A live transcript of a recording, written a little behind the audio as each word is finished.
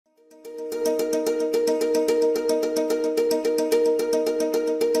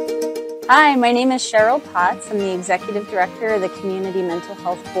Hi, my name is Cheryl Potts. I'm the Executive Director of the Community Mental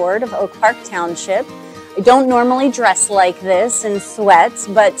Health Board of Oak Park Township. I don't normally dress like this in sweats,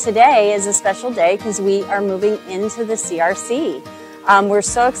 but today is a special day because we are moving into the CRC. We're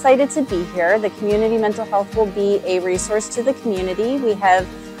so excited to be here. The Community Mental Health will be a resource to the community. We have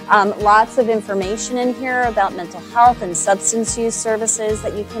lots of information in here about mental health and substance use services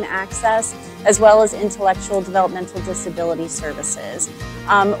that you can access, as well as intellectual developmental disability services.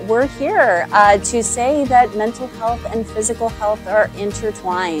 We're here to say that mental health and physical health are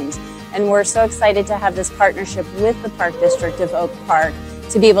intertwined, and we're so excited to have this partnership with the Park District of Oak Park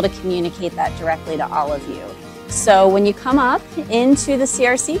to be able to communicate that directly to all of you. So when you come up into the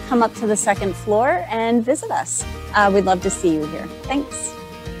CRC, come up to the second floor and visit us. We'd love to see you here. Thanks.